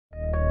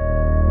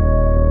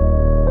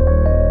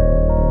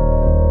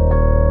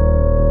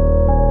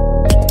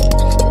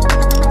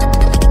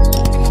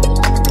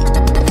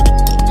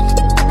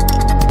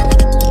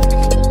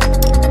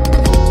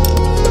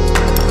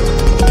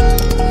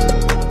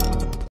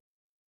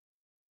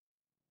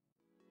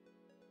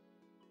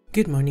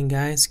Good morning,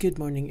 guys. Good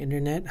morning,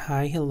 Internet.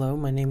 Hi, hello.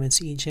 My name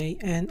is EJ,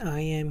 and I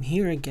am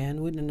here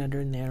again with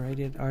another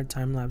narrated art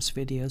time lapse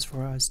videos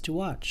for us to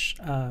watch,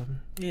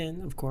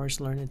 and of course,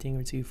 learn a thing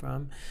or two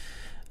from.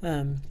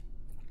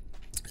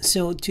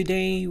 So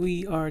today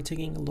we are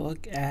taking a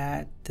look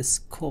at the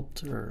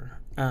Sculptor.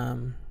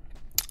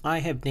 I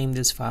have named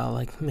this file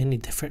like many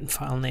different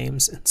file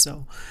names, and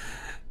so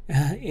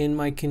in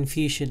my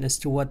confusion as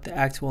to what the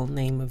actual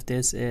name of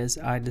this is,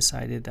 I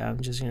decided I'm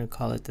just going to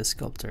call it the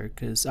Sculptor,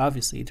 because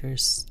obviously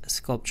there's a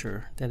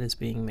sculpture that is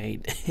being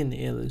made in the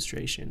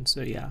illustration.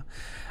 So yeah,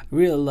 I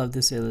really love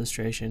this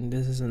illustration.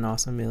 This is an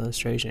awesome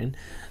illustration.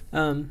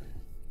 But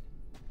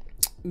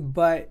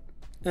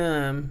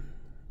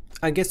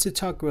I guess to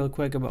talk real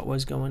quick about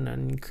what's going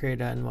on in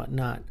Krita and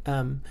whatnot.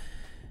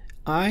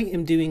 I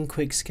am doing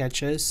quick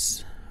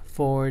sketches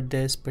for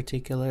this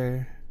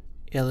particular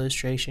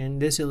illustration.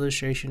 This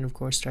illustration, of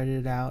course,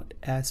 started out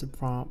as a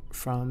prompt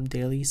from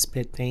Daily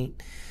Spit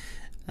Paint,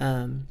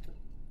 and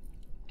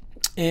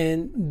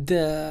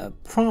the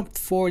prompt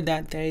for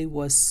that day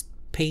was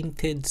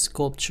painted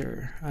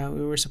sculpture.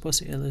 We were supposed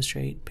to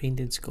illustrate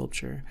painted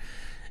sculpture,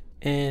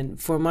 and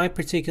for my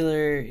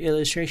particular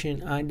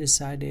illustration, I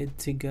decided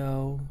to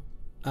go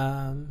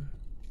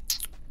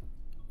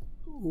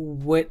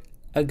with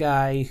a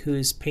guy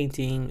who's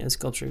painting a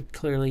sculpture.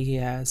 Clearly, he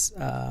has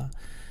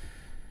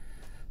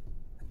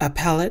a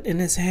palette in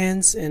his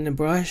hands and a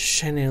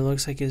brush, and it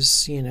looks like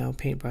he's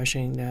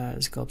paintbrushing the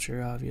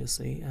sculpture,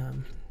 obviously.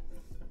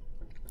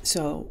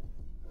 So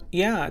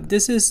yeah,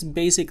 this is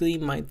basically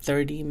my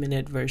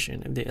 30-minute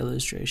version of the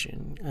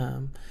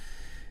illustration.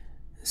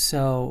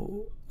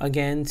 So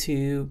again,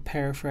 to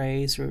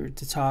paraphrase or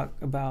to talk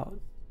about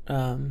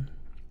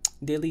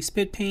Daily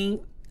Spit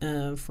Paint,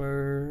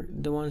 for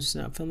the ones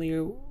not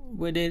familiar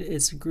with it,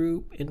 it's a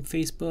group in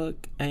Facebook,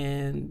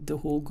 and the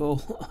whole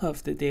goal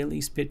of the Daily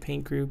Spit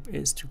Paint group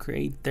is to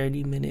create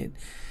 30-minute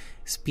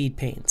speed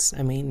paints.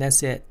 I mean,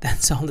 that's it.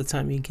 That's all the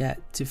time you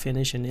get to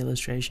finish an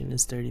illustration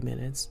is 30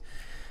 minutes.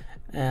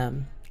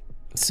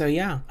 So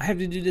yeah, I have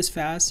to do this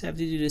fast. I have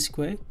to do this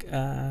quick.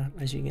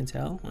 As you can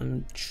tell,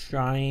 I'm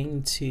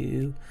trying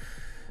to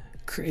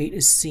create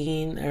a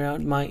scene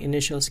around my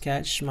initial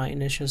sketch. My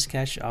initial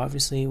sketch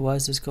obviously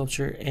was the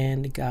sculpture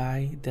and the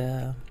guy,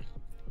 the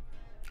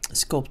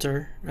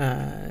sculptor,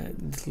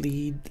 the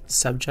lead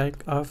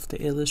subject of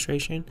the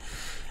illustration.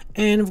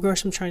 And of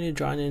course, I'm trying to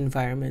draw an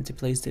environment to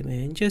place them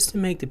in, just to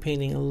make the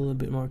painting a little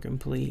bit more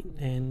complete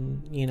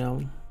and,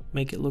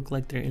 make it look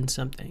like they're in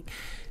something.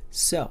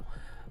 So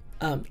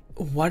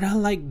what I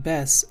like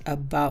best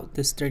about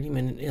this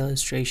 30-minute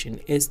illustration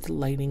is the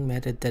lighting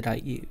method that I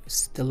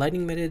use. The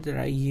lighting method that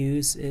I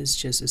use is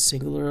just a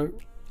singular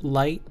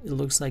light. It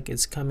looks like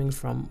it's coming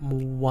from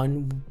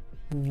one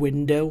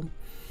window,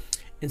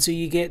 and so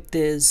you get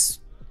this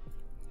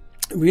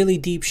really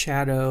deep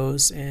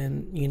shadows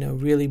and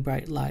really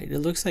bright light. It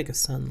looks like a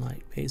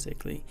sunlight,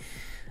 basically.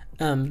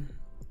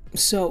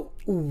 So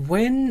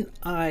when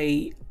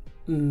I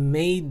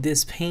made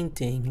this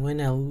painting, when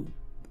I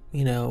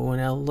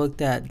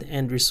looked at the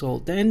end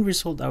result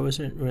I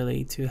wasn't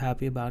really too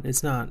happy about.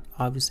 It's not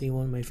obviously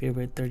one of my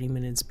favorite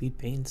 30-minute speed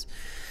paints,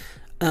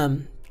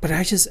 but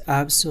I just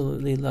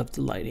absolutely loved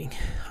the lighting.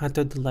 I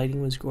thought the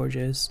lighting was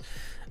gorgeous.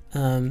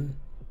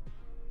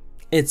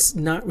 It's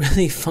not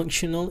really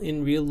functional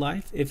in real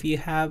life. If you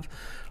have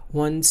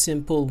one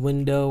simple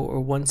window or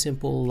one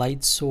simple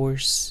light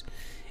source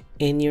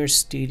in your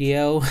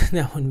studio,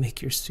 that would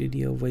make your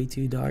studio way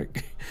too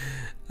dark.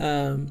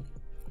 And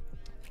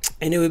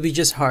it would be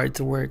just hard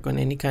to work on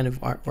any kind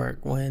of artwork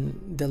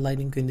when the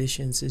lighting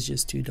conditions is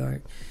just too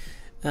dark,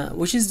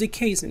 which is the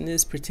case in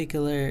this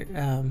particular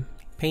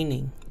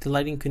painting. The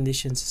lighting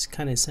conditions is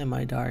kind of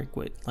semi-dark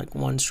with like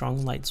one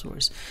strong light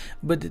source.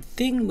 But the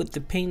thing with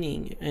the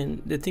painting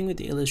and the thing with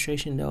the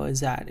illustration, though,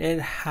 is that it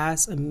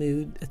has a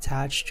mood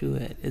attached to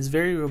it. It's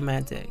very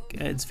romantic.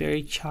 It's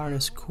very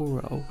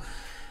chiaroscuro.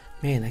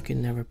 Man, I could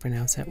never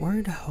pronounce that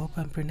word. I hope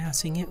I'm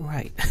pronouncing it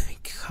right.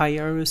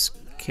 Chiaroscuro.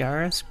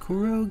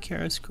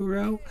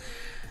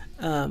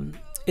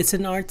 It's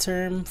an art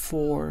term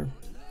for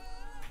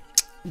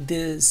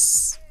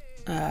this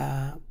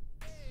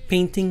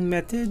painting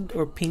method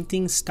or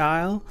painting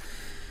style,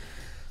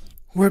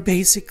 where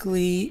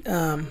basically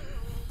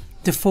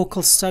the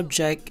focal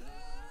subject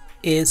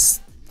is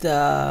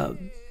how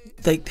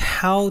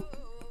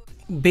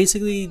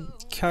basically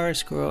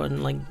chiaroscuro,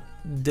 and like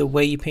the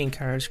way you paint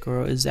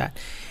chiaroscuro is that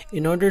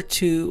in order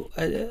to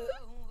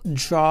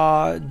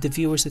draw the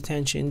viewer's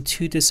attention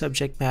to the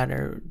subject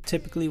matter,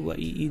 typically what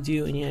you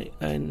do in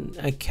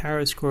a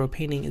chiaroscuro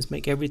painting is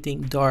make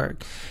everything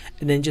dark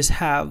and then just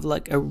have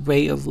like a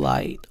ray of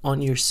light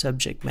on your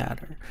subject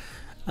matter.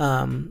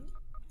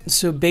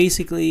 So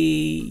basically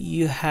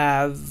you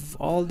have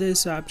all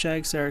these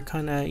objects that are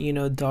kind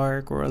of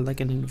dark, or like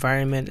an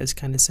environment that's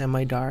kind of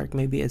semi-dark,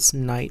 maybe it's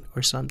night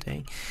or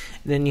something,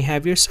 and then you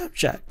have your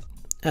subject,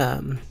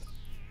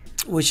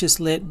 which is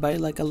lit by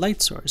like a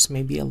light source,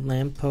 maybe a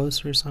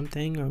lamppost or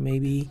something, or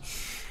maybe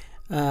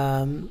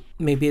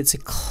Maybe it's a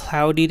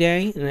cloudy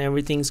day and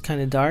everything's kind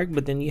of dark,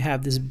 but then you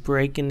have this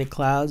break in the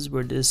clouds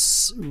where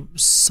this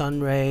sun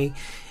ray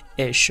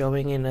is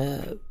showing in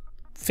a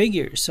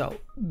figure. So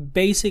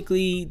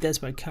basically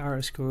that's what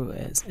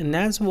chiaroscuro is, and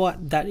that's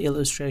what that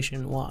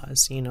illustration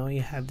was. You know,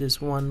 you have this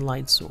one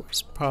light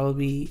source,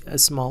 probably a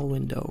small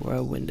window or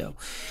a window,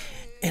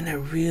 and I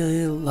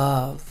really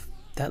love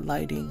that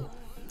lighting.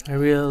 I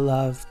really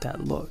love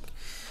that look.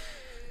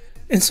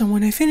 And so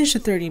when I finished a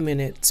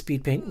 30-minute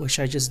speed paint, which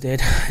I just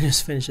did, I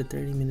just finished a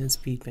 30-minute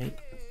speed paint,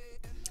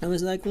 I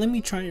was like, let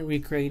me try and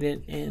recreate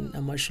it in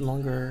a much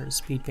longer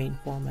speed paint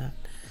format,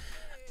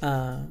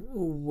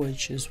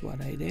 which is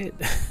what I did.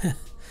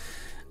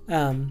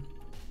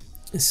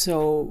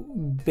 So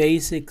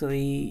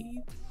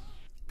basically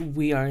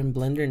we are in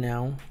Blender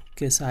now,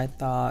 because I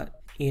thought,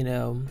 you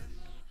know,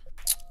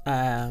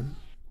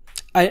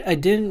 I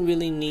didn't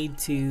really need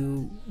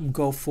to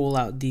go full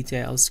out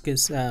details,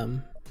 because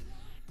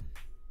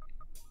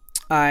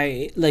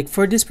I like,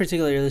 for this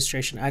particular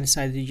illustration, I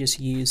decided to just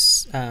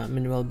use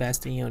Manuel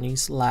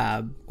Bastioni's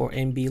lab, or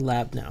MB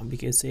lab now,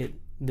 because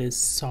this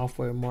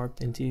software morphed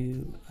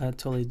into a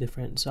totally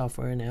different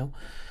software now.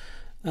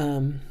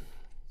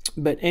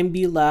 But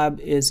MB lab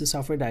is a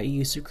software that I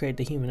use to create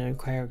the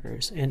humanoid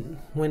characters. And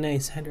when I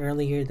said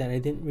earlier that I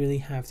didn't really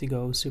have to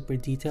go super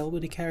detailed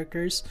with the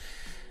characters,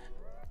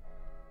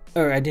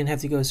 or I didn't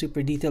have to go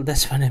super detailed,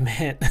 that's what I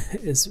meant,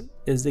 is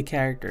the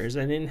characters.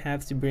 I didn't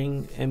have to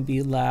bring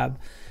MB lab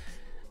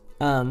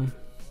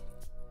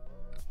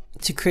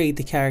to create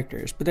the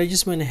characters, but I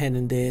just went ahead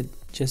and did,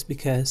 just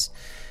because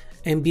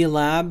MB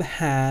Lab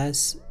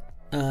has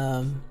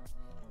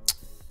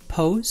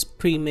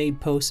pre-made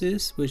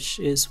poses, which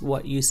is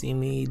what you see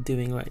me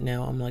doing right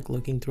now. I'm like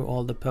looking through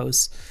all the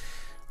posts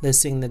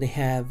listing that they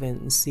have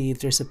and see if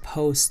there's a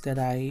post that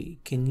I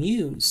can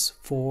use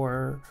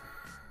for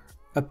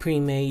a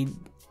pre-made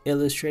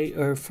illustrate,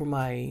 or for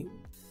my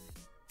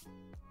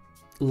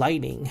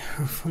lighting.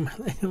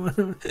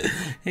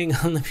 Hang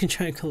on, let me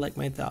try to collect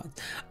my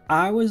thoughts.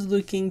 I was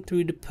looking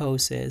through the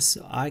poses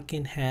so I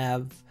can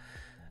have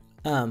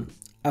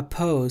a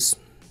pose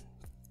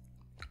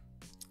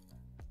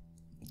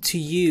to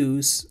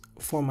use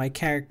for my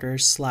character /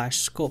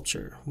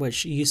 sculpture,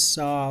 which you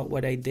saw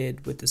what I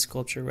did with the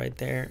sculpture right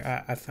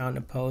there. I found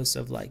a pose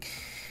of like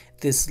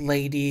this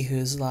lady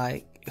who's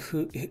like,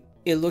 who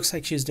it looks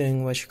like she's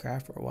doing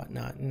witchcraft or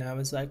whatnot, and I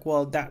was like,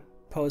 well, that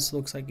post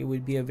looks like it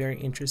would be a very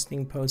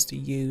interesting post to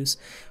use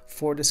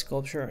for the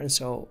sculpture, and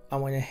so I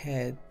went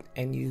ahead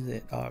and used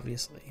it,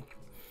 obviously.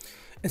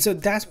 And so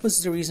that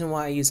was the reason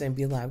why I use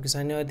MB Lab, because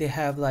I know they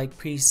have like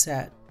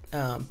preset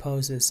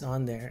poses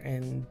on there,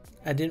 and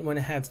I didn't want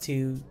to have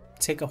to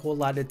take a whole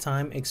lot of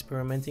time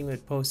experimenting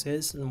with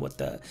poses and what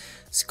the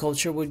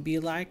sculpture would be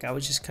like. I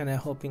was just kind of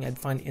hoping I'd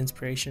find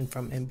inspiration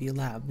from MB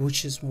Lab,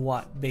 which is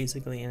what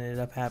basically ended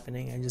up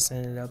happening. I just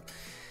ended up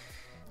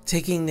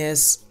taking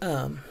this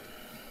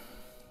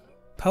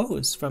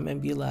pose from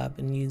MB Lab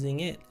and using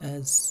it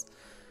as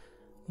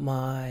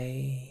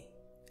my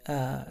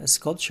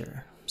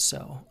sculpture.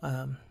 So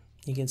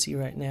you can see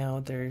right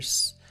now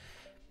there's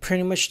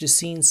pretty much the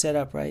scene set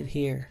up right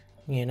here.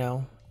 You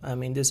know, I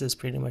mean, this is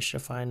pretty much the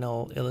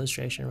final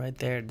illustration right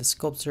there. The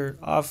sculptor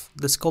off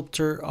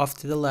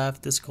to the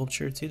left, the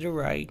sculpture to the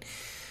right.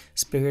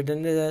 It's bigger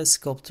than the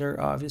sculptor,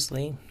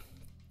 obviously.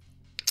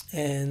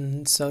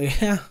 And so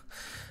yeah,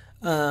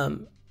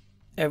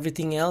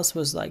 everything else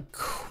was like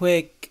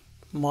quick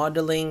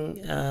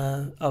modeling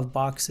of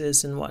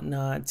boxes and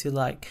whatnot to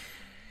like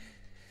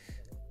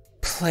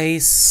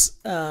place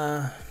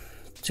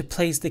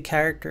the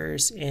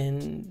characters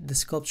in the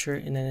sculpture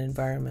in an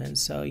environment.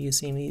 So you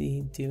see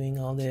me doing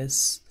all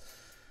this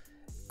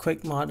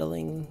quick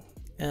modeling,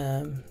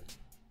 I'm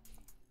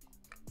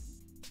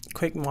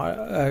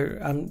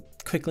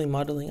quickly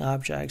modeling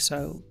objects,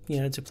 so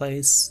you know, to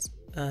place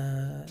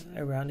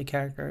around the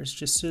characters,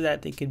 just so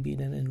that they could be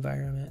in an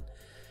environment.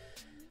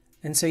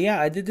 And so yeah,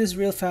 I did this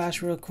real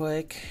fast, real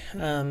quick.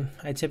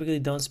 I typically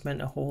don't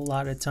spend a whole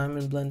lot of time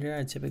in Blender.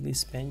 I typically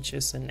spend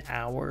just an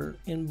hour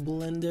in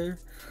Blender.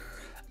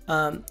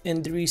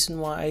 And the reason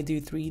why I do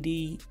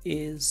 3D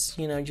is,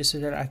 you know, just so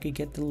that I could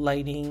get the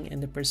lighting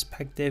and the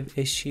perspective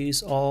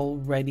issues all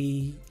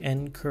ready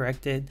and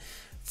corrected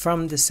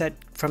from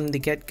the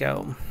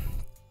get-go.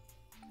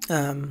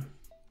 And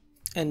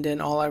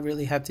then all I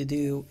really have to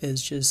do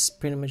is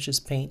just pretty much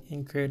just paint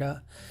in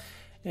Krita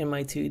in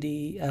my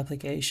 2D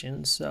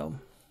application. So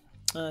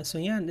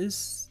yeah,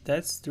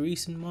 that's the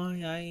reason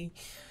why I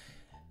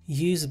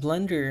use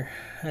Blender,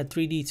 a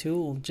 3D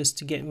tool, just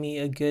to get me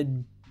a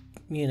good,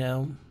 you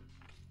know,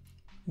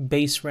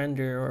 base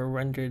render or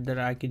render that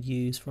I could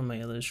use for my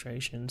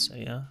illustration. So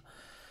yeah.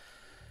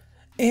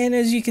 And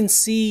as you can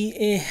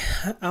see,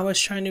 I was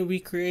trying to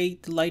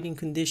recreate the lighting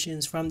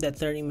conditions from that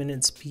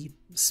 30-minute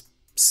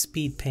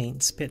spit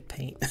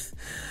paint.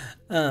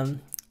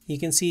 You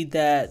can see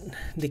that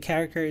the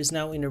character is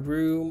now in a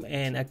room,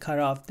 and I cut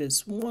off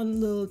this one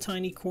little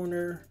tiny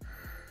corner.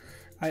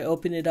 I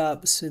open it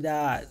up so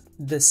that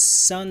the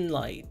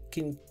sunlight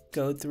can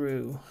go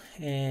through,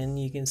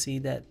 and you can see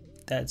that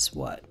that's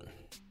what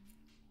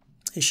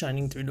is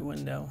shining through the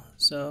window.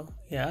 So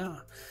yeah,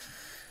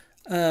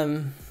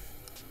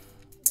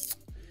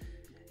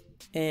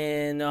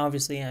 and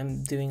obviously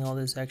I'm doing all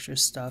this extra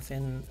stuff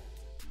in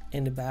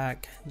the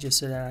back just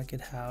so that I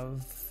could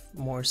have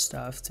more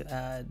stuff to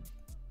add,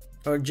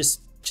 or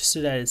just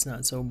so that it's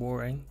not so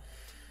boring.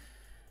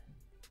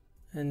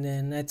 And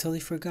then I totally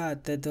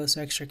forgot that those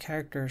extra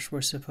characters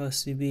were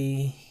supposed to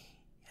be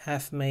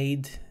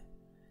half-made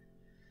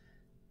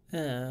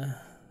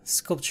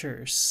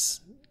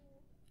sculptures.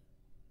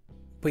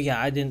 But yeah,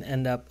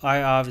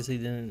 I obviously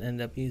didn't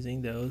end up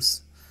using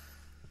those.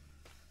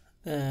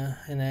 And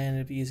I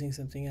ended up using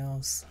something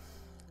else.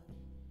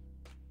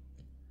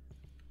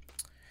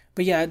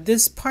 But yeah,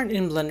 this part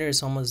in Blender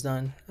is almost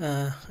done.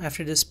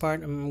 After this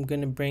part, I'm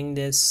gonna bring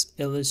this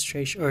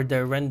illustration or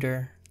the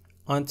render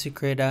onto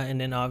Krita and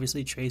then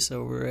obviously trace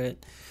over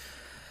it.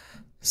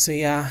 So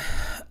yeah,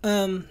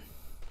 I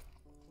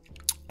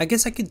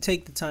guess I could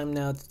take the time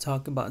now to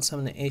talk about some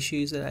of the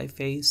issues that I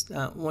faced.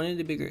 One of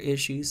the bigger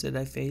issues that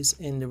I faced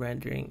in the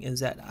rendering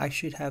is that I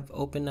should have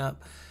opened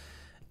up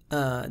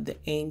the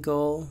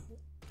angle,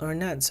 or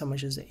not so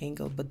much as the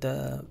angle, but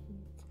the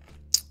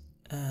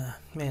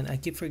man, I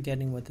keep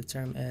forgetting what the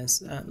term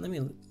is. Let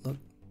me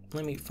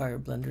fire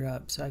Blender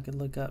up so I can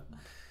look up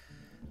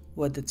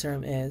what the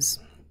term is.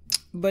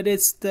 But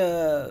it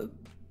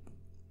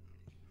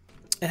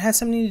has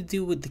something to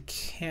do with the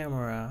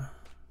camera.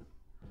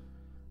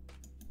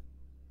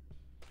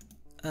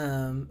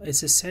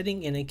 It's a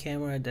setting in a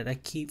camera that I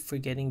keep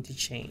forgetting to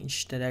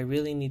change, that I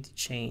really need to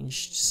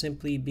change,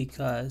 simply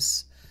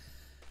because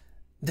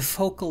the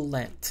focal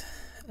length.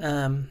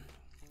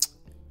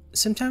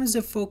 Sometimes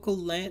the focal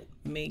length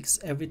makes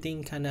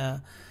everything kind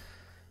of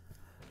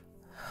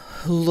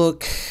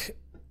look,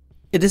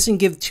 it doesn't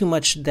give too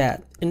much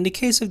depth. In the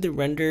case of the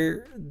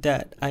render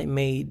that I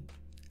made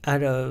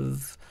out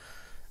of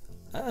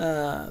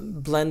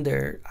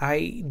Blender,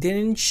 I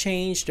didn't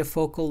change the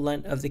focal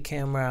length of the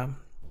camera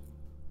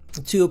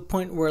to a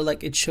point where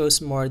like it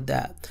shows more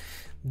depth.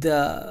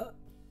 The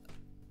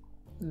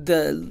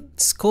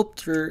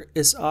sculptor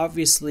is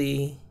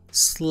obviously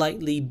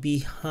slightly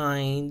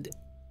behind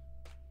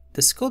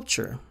the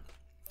sculpture,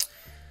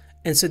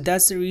 and so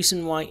that's the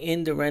reason why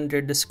in the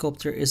render the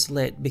sculptor is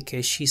lit,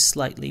 because she's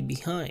slightly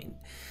behind.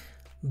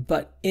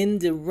 But in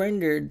the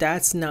render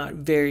that's not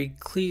very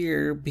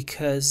clear,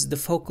 because the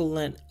focal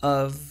length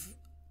of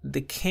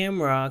the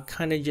camera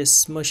kind of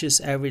just smushes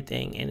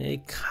everything, and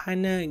it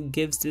kind of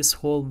gives this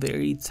whole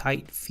very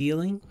tight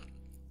feeling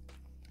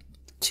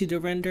to the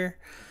render.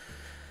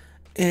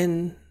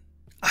 And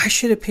I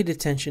should have paid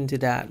attention to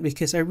that,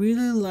 because I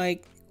really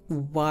like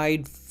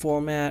wide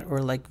format, or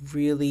like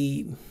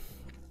really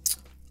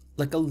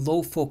like a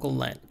low focal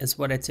length is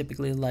what I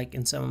typically like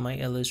in some of my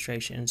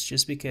illustrations,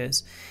 just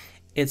because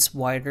it's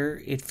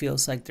wider, it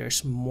feels like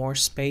there's more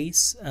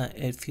space,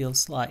 it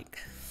feels like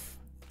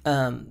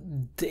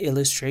the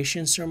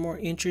illustrations are more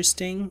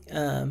interesting,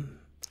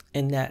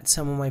 and that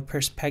some of my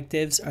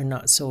perspectives are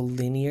not so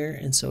linear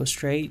and so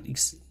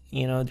straight.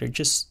 You know, it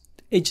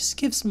just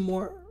gives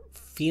more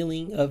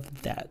feeling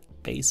of that,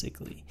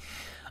 basically.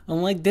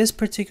 Unlike this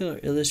particular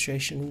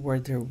illustration where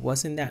there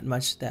wasn't that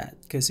much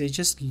that, because it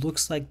just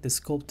looks like the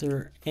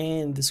sculptor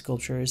and the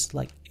sculpture is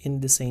like in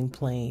the same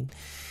plane,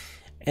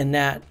 and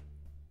that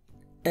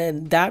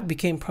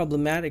became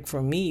problematic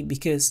for me,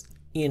 because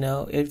you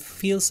know, it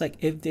feels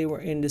like if they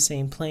were in the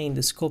same plane,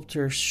 the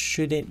sculptor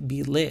shouldn't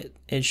be lit.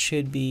 She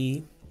should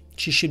be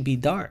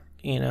dark.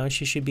 You know,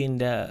 she should be in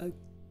the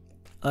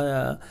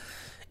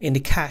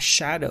cast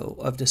shadow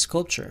of the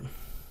sculpture.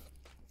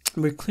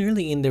 But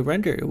clearly in the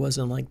render it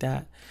wasn't like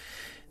that.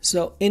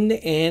 So in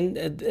the end,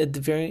 at the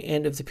very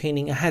end of the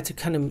painting, I had to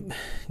kind of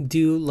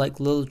do like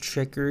little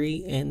trickery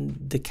in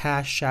the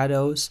cast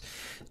shadows,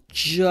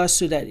 just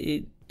so that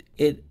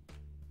it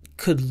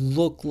could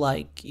look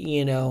like,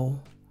 you know,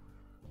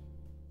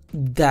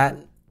 that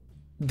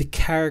the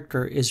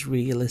character is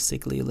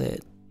realistically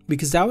lit.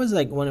 Because that was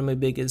like one of my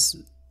biggest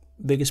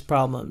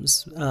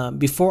problems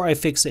before I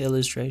fixed the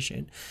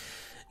illustration.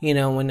 You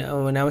know,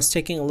 when I was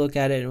taking a look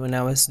at it, and when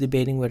I was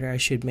debating whether I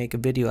should make a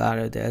video out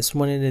of this,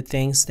 one of the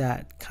things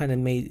that kind of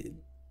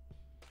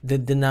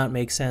did not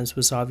make sense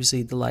was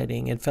obviously the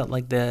lighting. It felt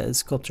like the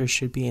sculptor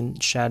should be in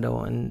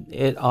shadow, and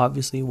it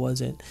obviously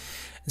wasn't.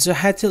 So I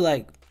had to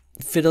like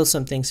fiddle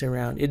some things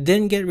around. It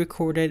didn't get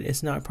recorded.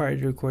 It's not part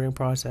of the recording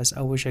process. I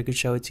wish I could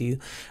show it to you,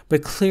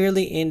 but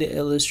clearly in the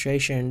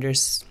illustration,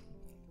 there's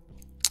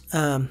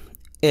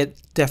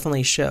it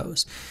definitely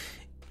shows.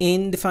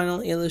 In the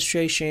final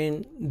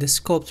illustration, the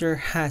sculptor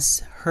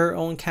has her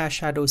own cast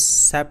shadow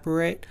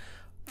separate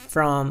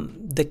from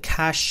the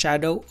cast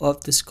shadow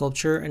of the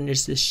sculpture, and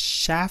there's this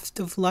shaft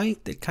of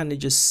light that kind of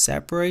just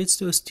separates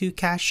those two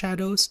cast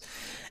shadows.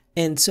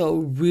 And so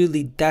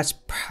really that's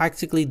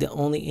practically the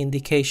only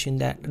indication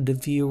that the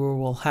viewer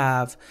will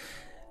have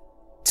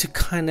to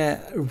kind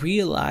of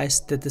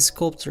realize that the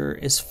sculptor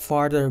is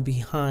farther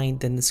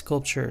behind than the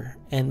sculpture,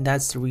 and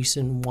that's the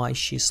reason why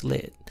she's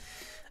lit.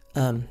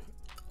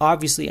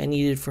 obviously I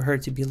needed for her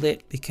to be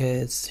lit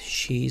because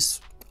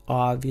she's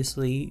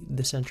obviously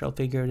the central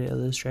figure of the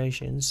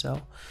illustration.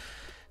 So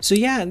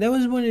yeah, that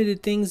was one of the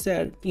things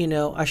that, you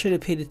know, I should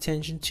have paid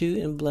attention to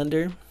in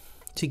Blender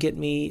to get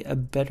me a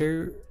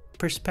better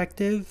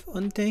perspective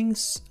on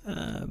things.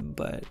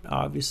 But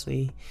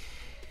obviously,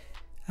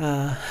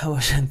 I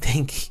wasn't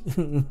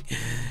thinking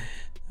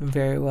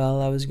very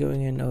well. I was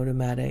going in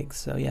automatic.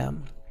 So yeah.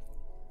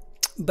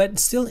 But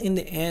still, in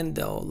the end,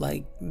 though,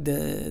 like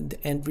the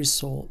end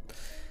result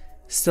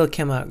still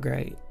came out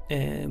great,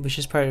 and which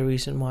is part of the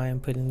reason why I'm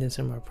putting this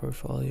in my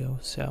portfolio.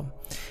 So,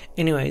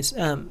 anyways,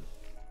 enough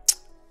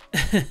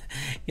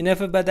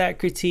about that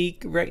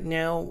critique. Right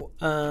now,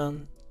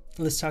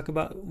 let's talk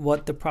about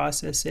what the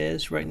process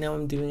is. Right now,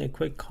 I'm doing a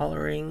quick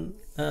coloring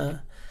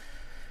of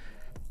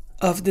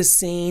the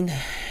scene,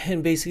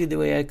 and basically the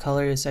way I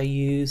color is I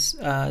use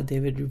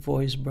David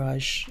Revoy's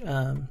brush.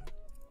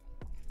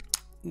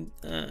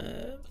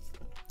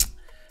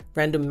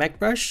 Random mech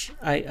brush.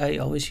 I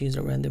always use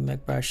a random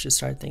mech brush to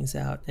start things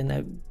out, and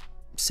I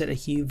set a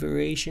hue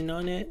variation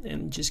on it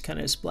and just kind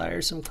of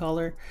splatter some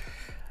color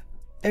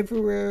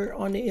everywhere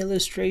on the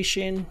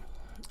illustration.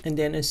 And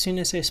then as soon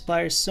as I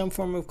splatter some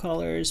form of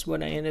colors,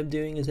 what I end up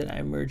doing is that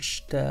I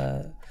merge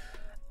the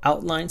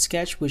outline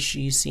sketch, which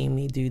you see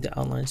me do the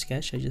outline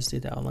sketch. I just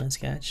did the outline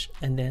sketch,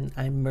 and then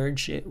I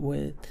merge it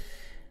with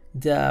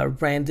the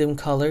random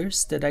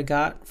colors that I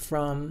got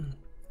from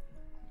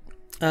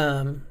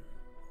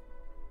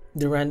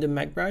the random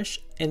mech brush,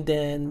 and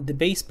then the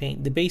base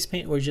paint. The base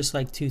paint was just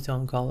like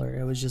two-tone color.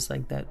 It was just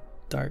like that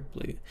dark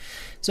blue.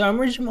 So I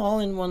merged them all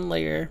in one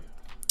layer,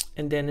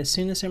 and then as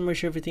soon as I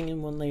merge everything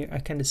in one layer, I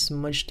kind of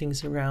smudge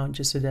things around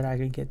just so that I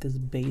could get this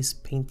base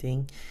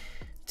painting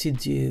to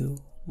do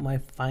my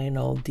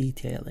final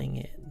detailing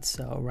it.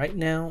 So right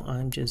now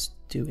I'm just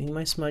doing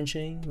my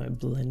smudging, my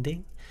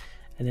blending,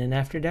 and then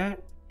after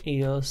that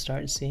you'll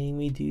start seeing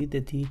me do the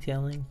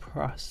detailing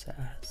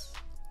process.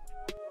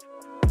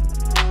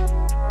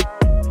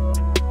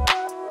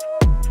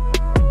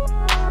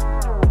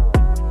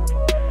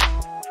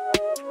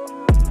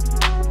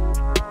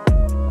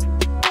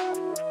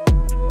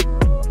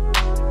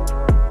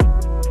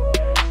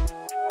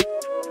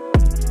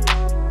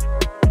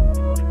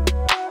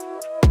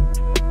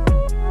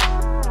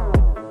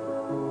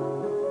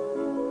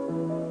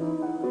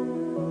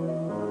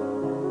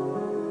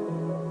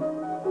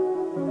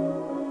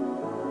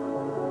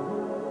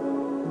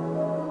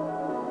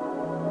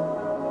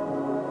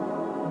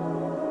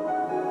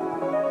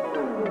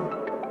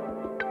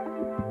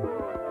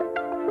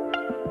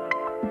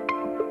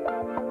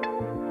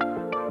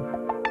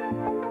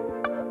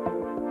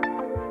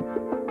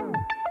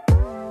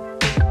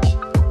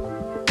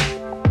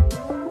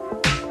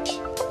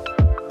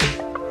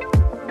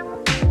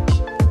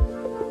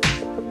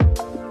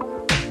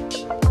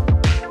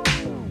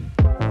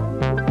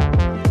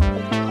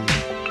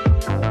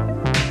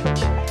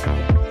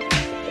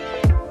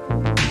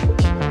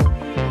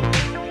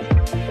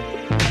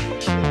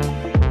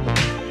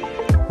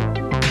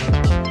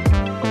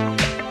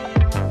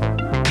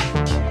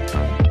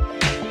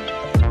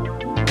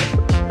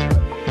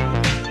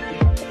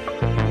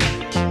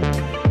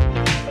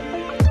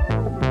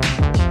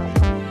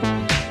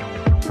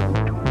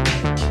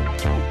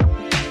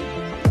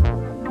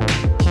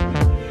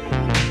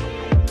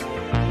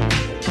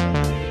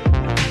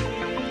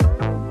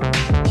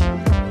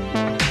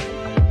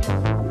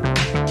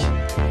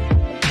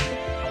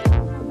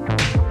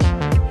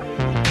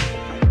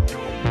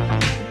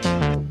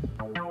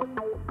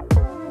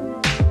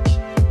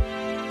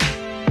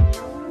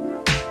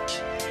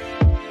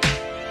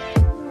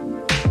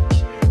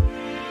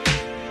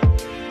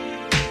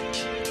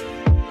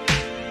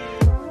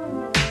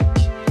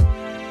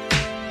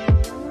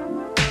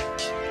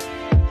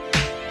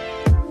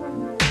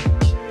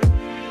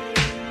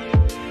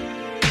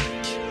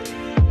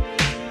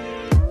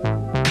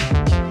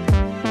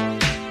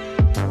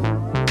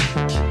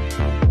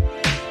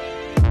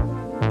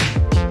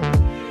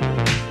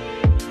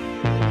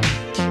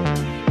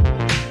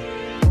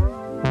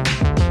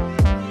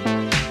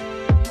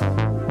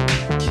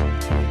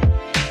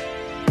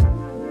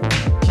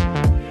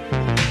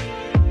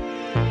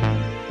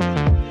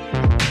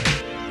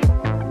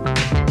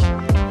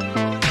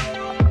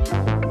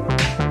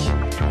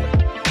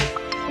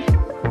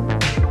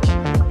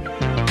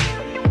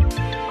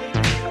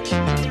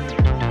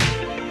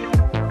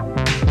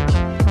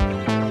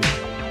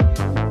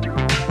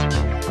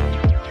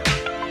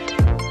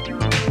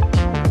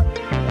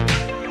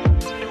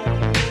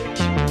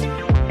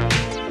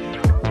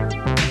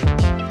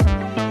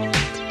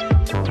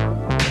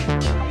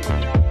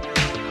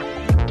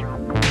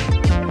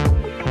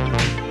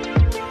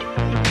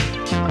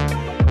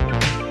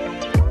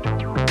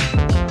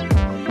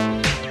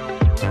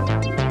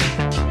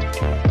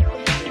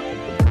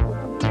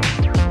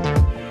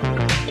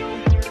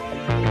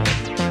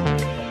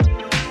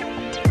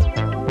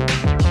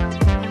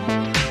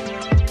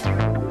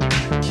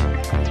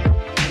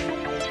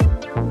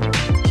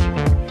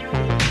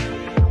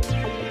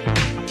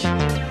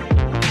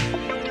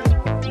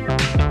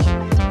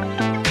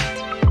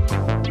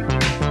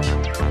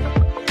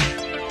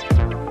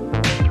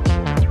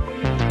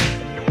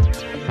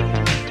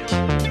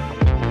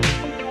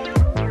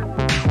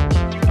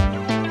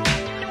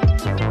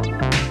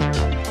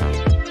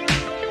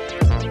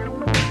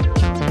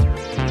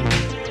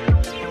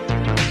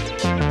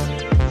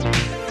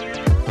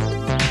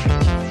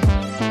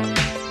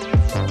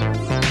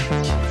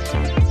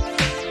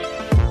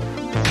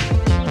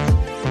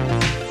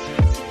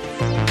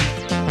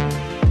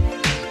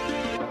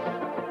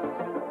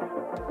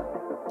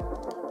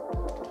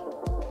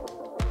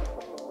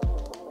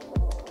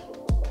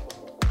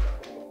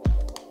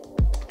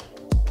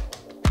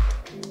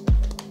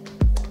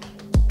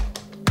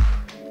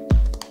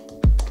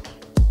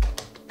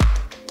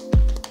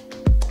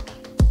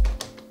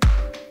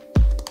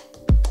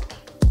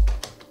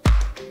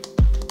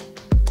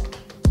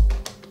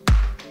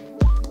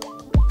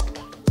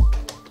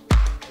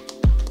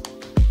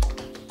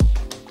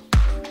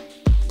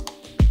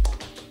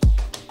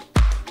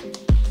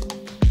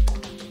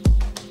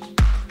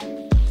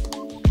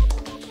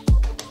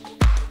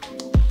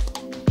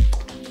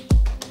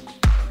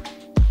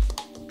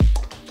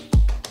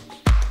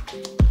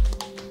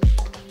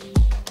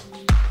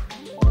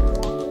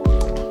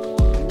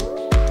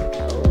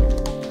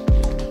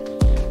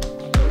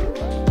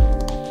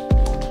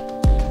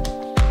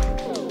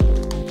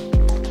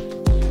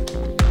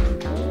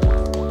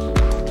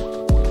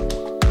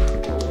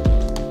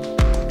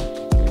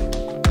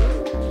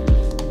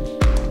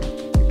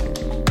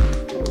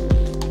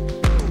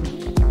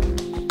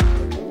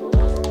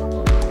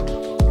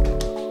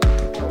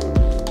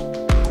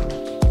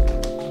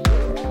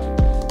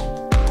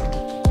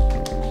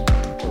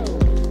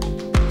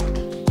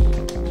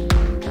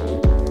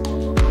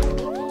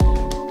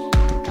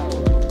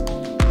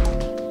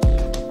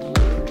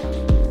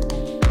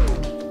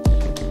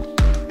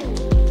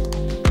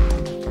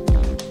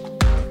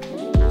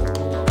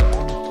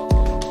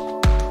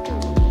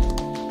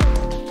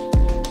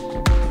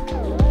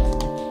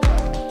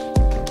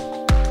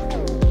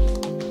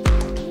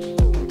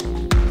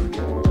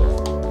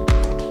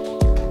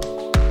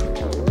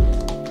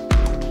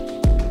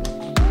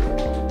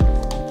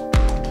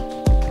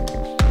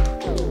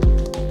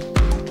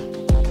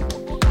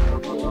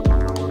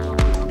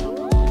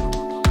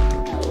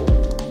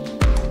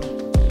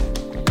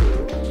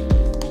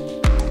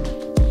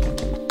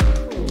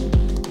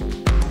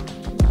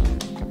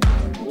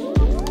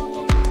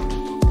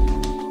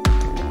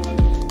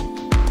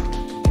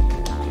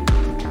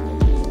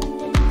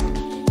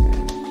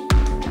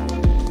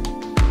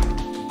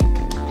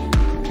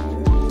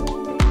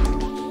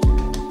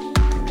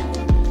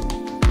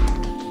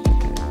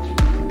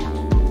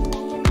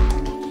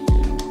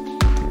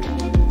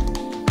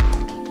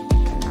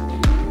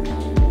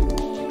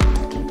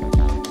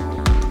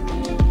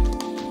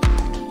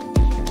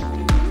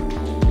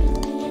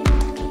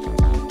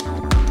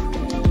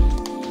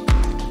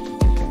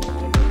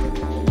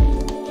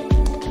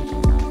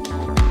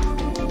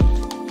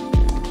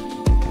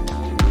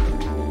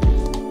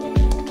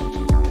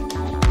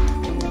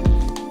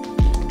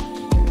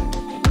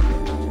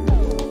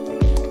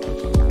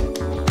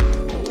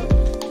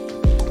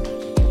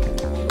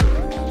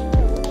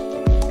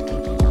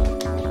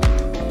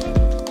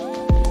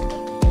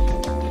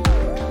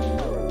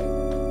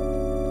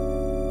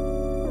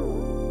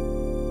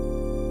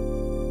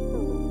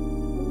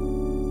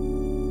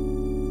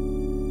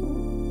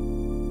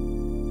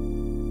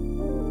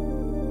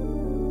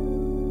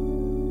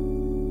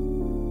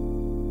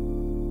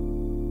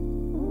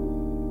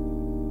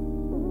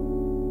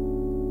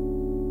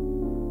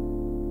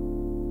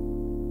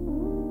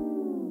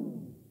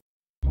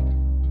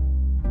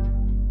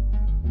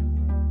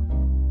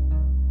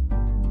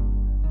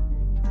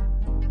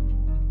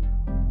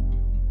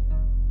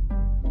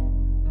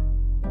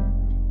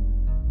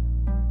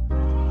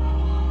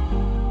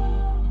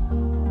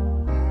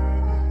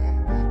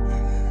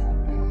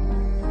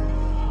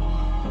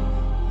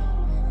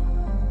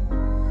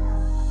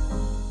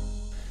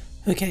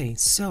 Okay,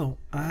 so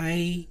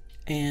I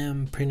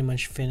am pretty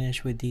much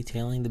finished with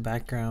detailing the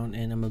background,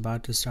 and I'm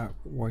about to start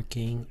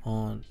working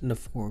on the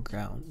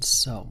foreground.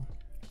 So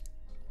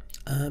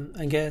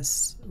I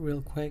guess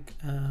real quick,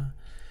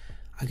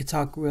 I could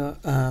talk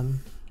about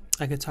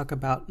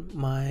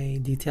my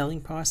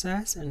detailing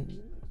process. And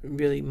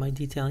really my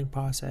detailing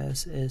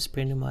process is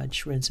pretty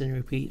much rinse and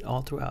repeat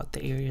all throughout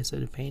the areas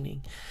of the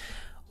painting,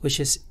 which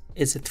is,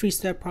 it's a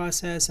 3-step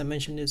process. I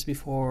mentioned this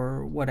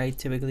before. What I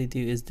typically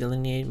do is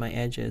delineate my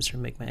edges, or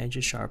make my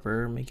edges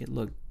sharper, make it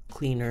look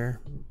cleaner,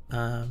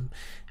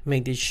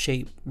 make the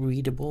shape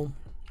readable,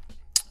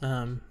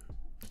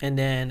 and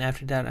then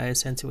after that I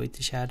accentuate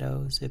the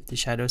shadows. If the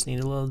shadows need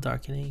a little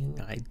darkening,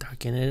 I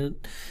darken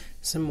it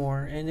some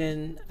more, and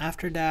then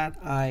after that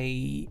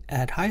I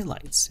add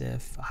highlights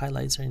if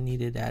highlights are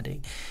needed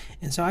adding.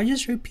 And so I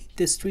just repeat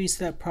this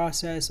 3-step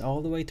process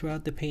all the way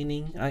throughout the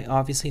painting. I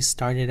obviously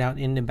started out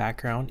in the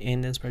background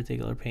in this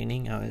particular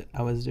painting.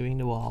 I was doing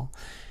the wall,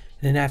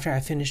 and then after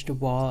I finished the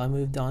wall I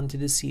moved on to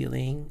the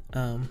ceiling,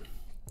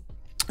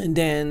 and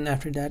then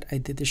after that I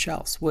did the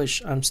shells,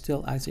 which I'm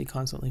still actually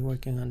constantly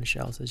working on the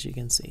shells, as you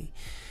can see.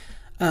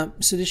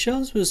 So the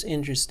shells was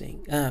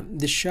interesting.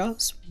 The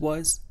shells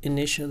was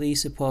initially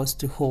supposed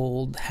to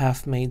hold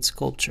half-made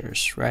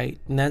sculptures, right?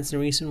 And that's the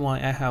reason why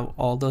I have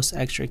all those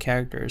extra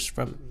characters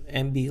from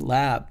MB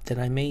Lab that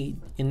I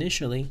made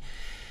initially,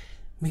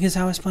 because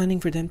I was planning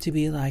for them to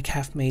be like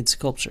half-made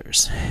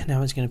sculptures, and I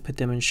was going to put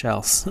them in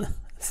shells.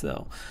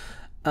 So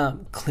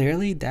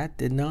clearly that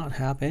did not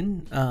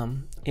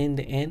happen. In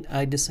the end,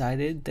 I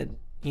decided that,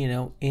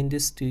 in the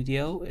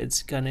studio,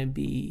 it's going to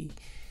be,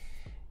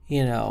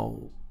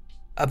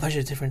 a bunch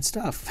of different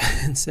stuff.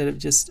 Instead of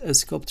just a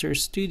sculpture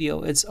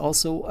studio, it's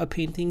also a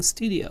painting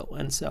studio.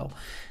 And so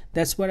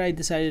that's what I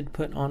decided to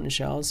put on the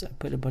shelves. I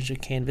put a bunch of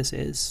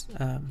canvases,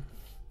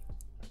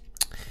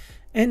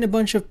 and a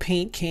bunch of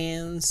paint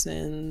cans,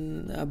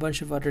 and a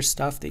bunch of other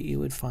stuff that you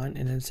would find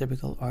in a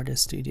typical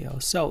artist studio.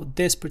 So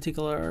this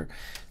particular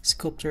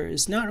sculptor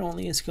is not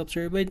only a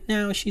sculptor, but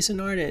now she's an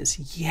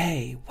artist.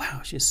 Yay!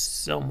 Wow, she's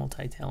so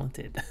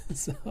multi-talented.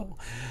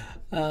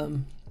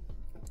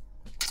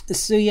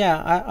 So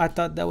yeah, I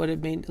thought that would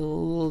have made a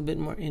little bit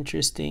more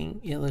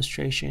interesting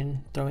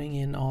illustration, throwing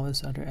in all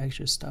this other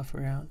extra stuff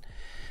around.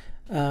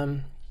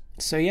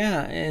 So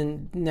yeah,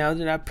 and now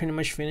that I've pretty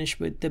much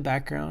finished with the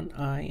background,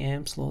 I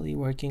am slowly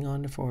working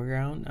on the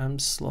foreground. I'm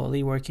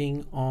slowly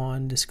working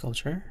on the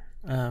sculpture.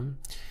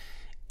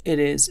 It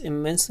is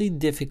immensely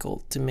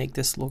difficult to make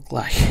this look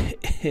like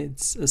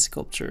it's a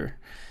sculpture,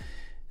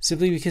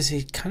 simply because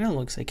it kind of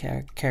looks like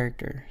a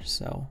character.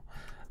 So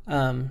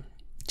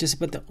just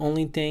about the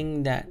only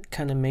thing that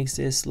kind of makes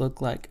this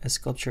look like a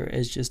sculpture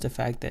is just the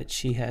fact that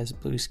she has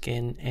blue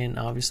skin, and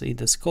obviously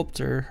the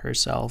sculptor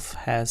herself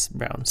has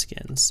brown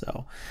skin.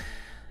 So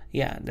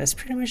yeah, that's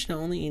pretty much the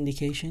only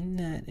indication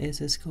that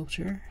is a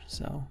sculpture.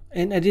 So,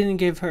 and I didn't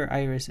give her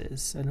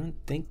irises. I don't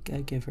think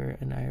I gave her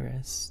an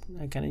iris.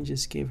 I kind of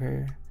just gave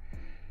her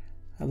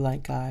a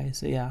blank eye.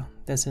 So yeah,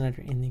 that's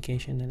another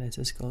indication that it's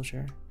a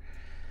sculpture.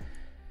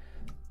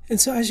 And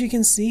so as you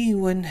can see,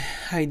 when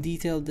I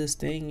detailed this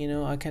thing,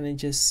 I kind of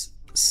just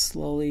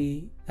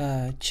slowly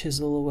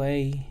chisel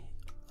away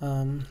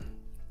on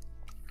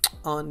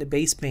the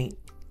base paint.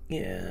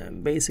 Yeah,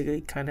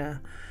 basically kind of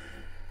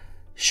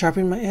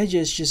sharpen my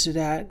edges just so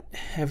that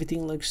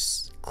everything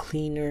looks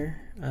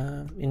cleaner.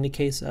 In the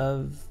case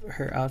of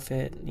her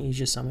outfit, you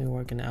just saw me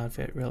working the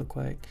outfit real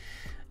quick.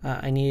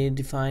 I needed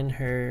to define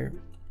her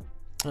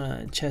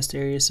chest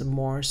area some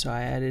more, so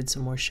I added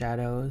some more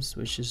shadows,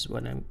 which is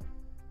what I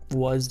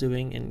was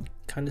doing and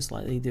kind of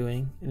slightly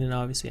doing. And then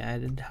obviously I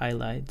added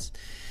highlights.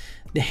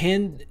 The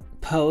hand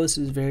pose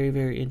is very,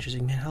 very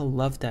interesting. Man, I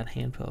love that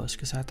hand pose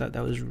because I thought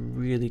that was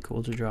really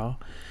cool to draw.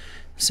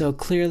 So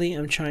clearly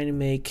I'm trying to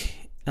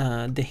make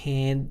the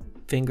hand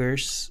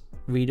fingers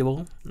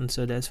readable, and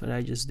so that's what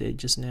I just did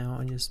just now.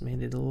 I just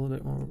made it a little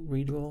bit more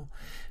readable.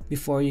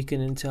 Before you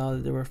couldn't tell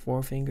that there were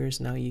 4 fingers,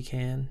 now you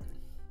can.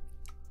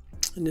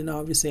 And then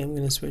obviously I'm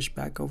going to switch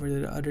back over to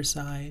the other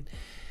side,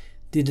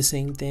 do the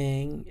same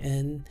thing.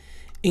 And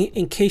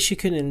in case you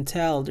couldn't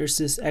tell, there's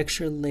this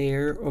extra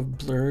layer of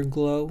blur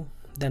glow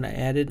that I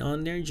added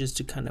on there just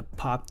to kind of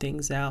pop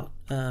things out.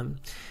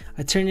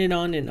 I turned it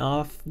on and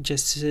off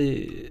just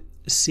to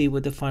see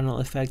what the final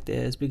effect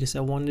is, because I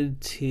wanted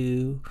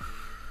to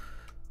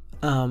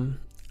I'm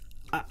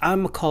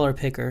a color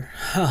picker.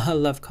 I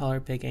love color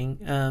picking,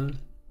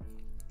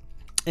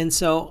 and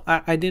so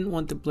I didn't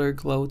want the blur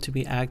glow to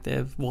be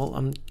active while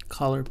I'm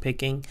color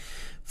picking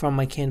from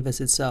my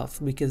canvas itself,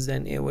 because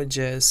then it would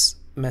just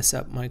mess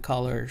up my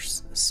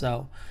colors.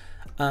 So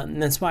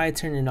that's why I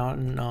turned it on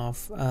and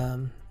off.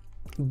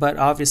 But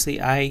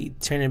obviously I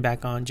turned it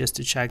back on just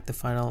to check the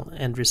final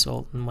end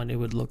result and what it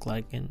would look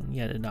like and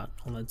yet it not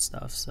all that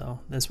stuff. So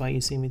that's why you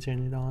see me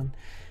turn it on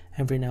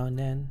every now and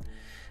then.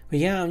 But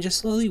yeah, I'm just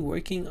slowly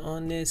working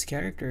on this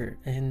character,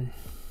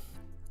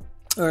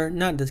 or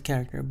not this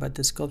character, but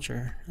the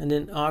sculpture. And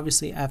then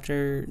obviously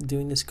after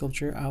doing the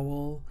sculpture, I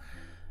will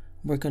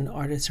work on the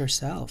artist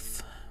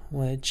herself,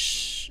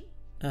 which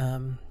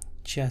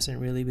She hasn't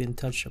really been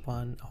touched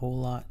upon a whole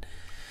lot.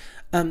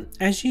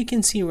 As you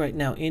can see right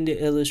now in the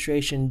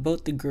illustration,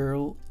 both the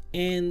girl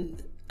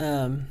and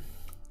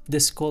the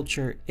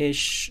sculpture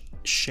is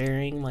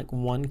sharing like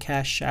one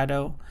cast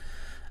shadow.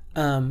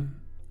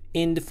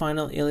 In the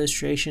final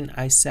illustration,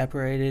 I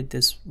separated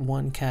this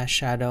one cast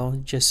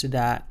shadow just so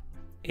that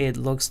it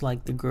looks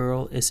like the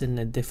girl is in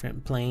a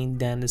different plane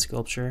than the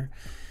sculpture.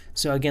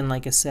 So again,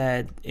 like I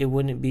said, it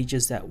wouldn't be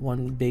just that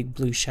one big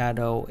blue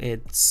shadow.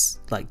 It's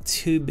like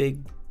two big,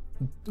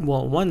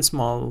 well, one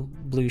small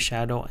blue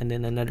shadow and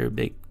then another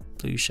big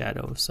blue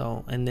shadow.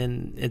 So, and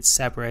then it's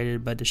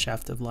separated by the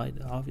shaft of light,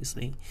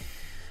 obviously,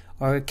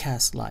 or a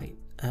cast light.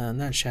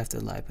 Not shaft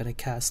of light, but a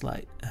cast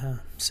light.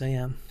 So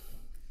yeah.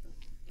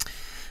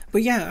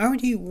 But yeah, I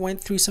already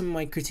went through some of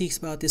my critiques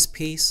about this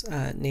piece,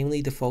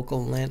 namely the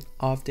focal length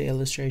of the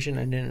illustration.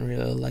 I didn't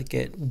really like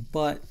it,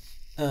 but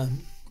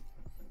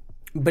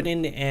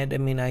in the end, I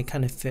mean, I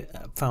kind of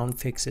found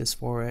fixes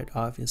for it,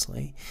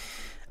 obviously.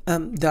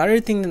 The other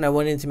thing that I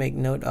wanted to make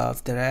note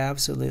of that I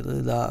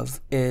absolutely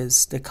love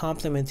is the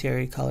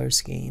complementary color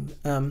scheme.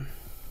 The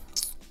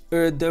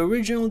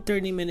original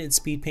 30-minute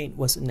speed paint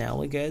was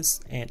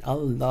analogous, and I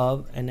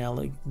love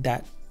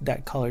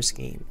that color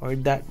scheme, or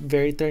that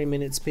very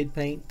 30-minute speed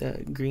paint,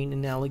 the green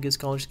analogous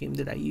color scheme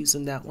that I use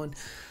in that one.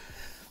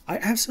 I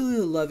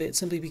absolutely love it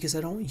simply because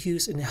I don't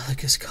use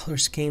analogous color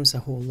schemes a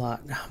whole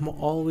lot. I'm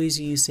always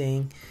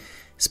using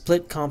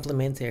split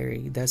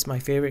complementary. That's my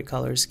favorite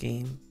color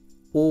scheme,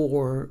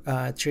 or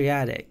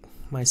triadic,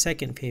 my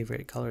second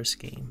favorite color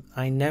scheme.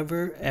 I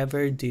never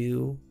ever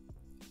do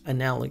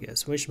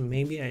analogous, which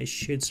maybe I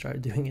should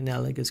start doing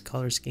analogous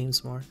color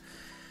schemes more.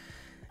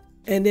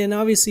 And then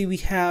obviously we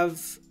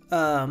have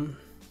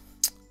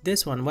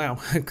this one. Wow,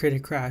 Krita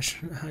crash.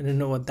 I don't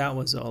know what that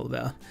was all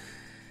about.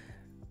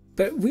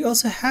 But we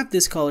also have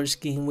this color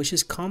scheme, which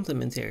is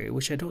complementary,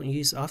 which I don't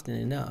use often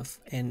enough.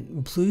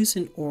 And blues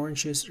and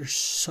oranges are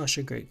such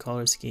a great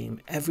color scheme.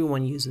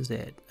 Everyone uses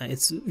it.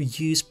 It's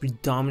used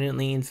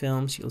predominantly in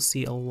films. You'll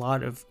see a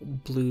lot of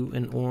blue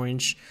and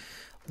orange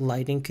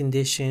lighting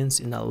conditions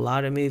in a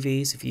lot of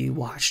movies. If you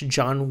watch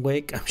John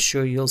Wick, I'm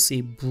sure you'll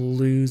see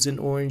blues and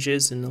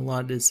oranges in a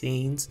lot of the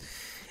scenes.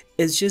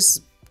 It's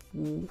just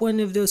one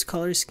of those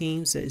color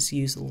schemes that is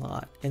used a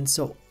lot. And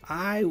so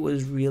I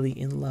was really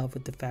in love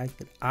with the fact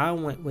that I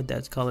went with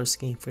that color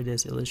scheme for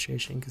this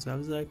illustration, because I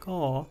was like,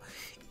 oh,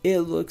 it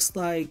looks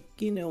like,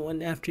 you know,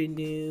 an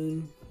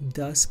afternoon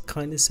dusk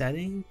kind of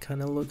setting.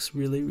 Kind of looks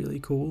really, really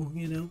cool,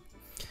 you know.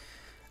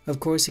 Of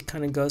course, it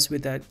kind of goes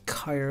with that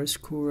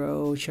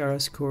chiaroscuro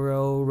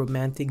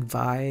romantic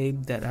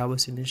vibe that I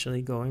was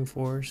initially going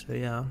for. So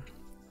yeah,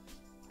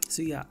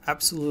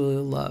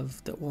 absolutely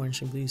love the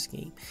orange and blue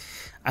scheme.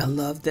 I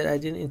love that I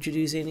didn't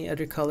introduce any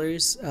other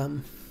colors.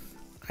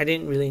 I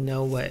didn't really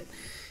know what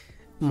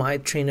my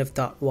train of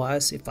thought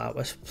was, if I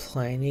was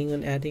planning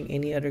on adding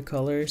any other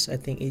colors. I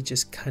think it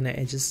just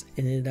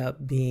ended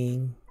up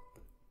being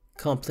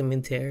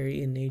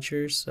complementary in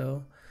nature.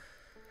 So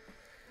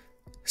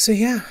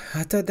yeah,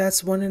 I thought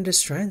that's one of the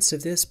strengths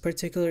of this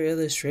particular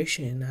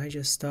illustration. I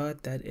just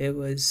thought that it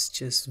was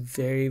just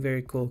very,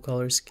 very cool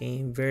color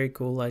scheme, very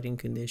cool lighting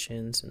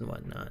conditions and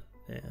whatnot.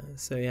 Yeah,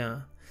 so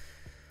yeah.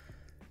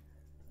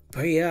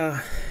 But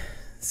yeah,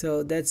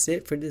 so that's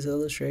it for this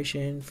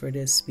illustration, for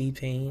this speed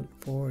paint,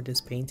 for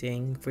this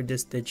painting, for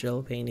this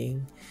digital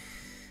painting.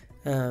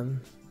 I'm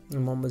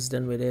almost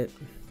done with it.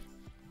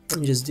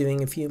 I'm just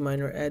doing a few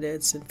minor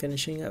edits and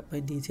finishing up my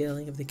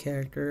detailing of the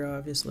character,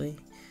 obviously.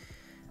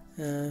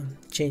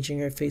 Changing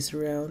her face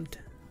around,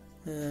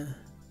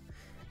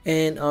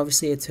 and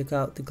obviously I took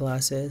out the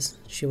glasses.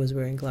 She was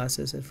wearing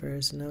glasses at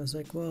first, and I was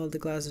like, well, the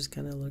glasses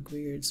kind of look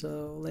weird,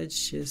 so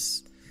let's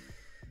just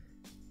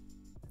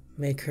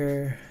make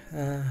her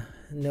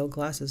no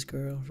glasses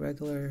girl,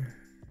 regular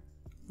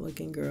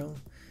looking girl.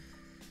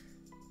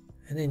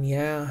 And then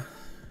yeah,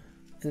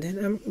 and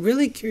then I'm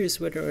really curious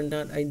whether or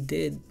not I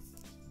did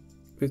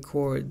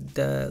record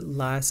the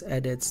last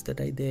edits that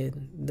I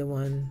did, the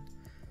one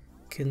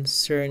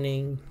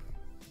concerning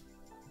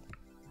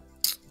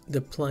the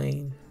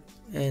plane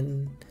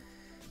and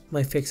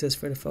my fixes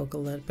for the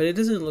focal length, but it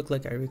doesn't look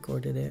like I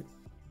recorded it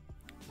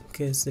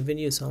because the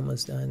video is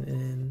almost done,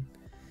 and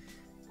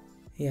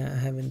yeah, I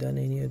haven't done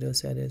any of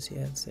those edits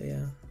yet. So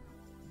yeah,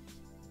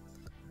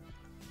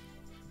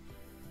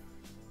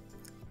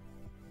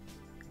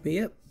 but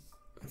yep,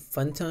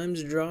 fun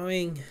times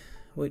drawing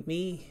with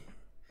me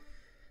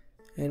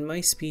and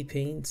my speed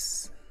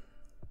paints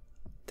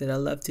that I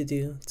love to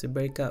do to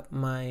break up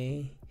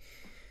my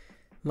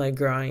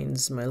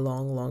grinds, my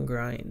long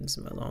grinds,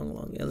 my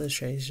long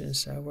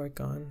illustrations I work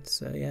on.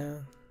 So yeah,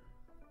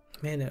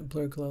 man, that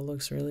blur glow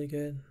looks really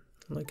good.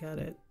 Look at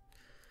it.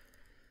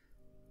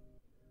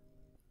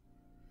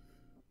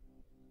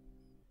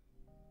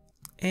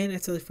 And I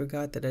totally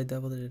forgot that I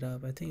doubled it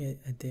up. I think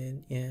I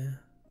did, yeah.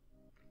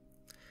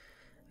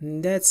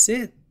 And that's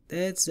it.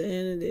 That's the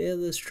end of the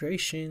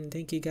illustration.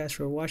 Thank you guys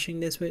for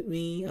watching this with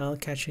me. I'll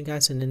catch you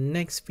guys in the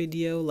next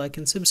video. Like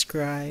and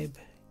subscribe.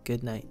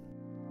 Good night.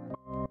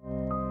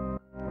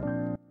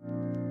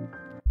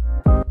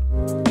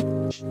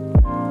 much.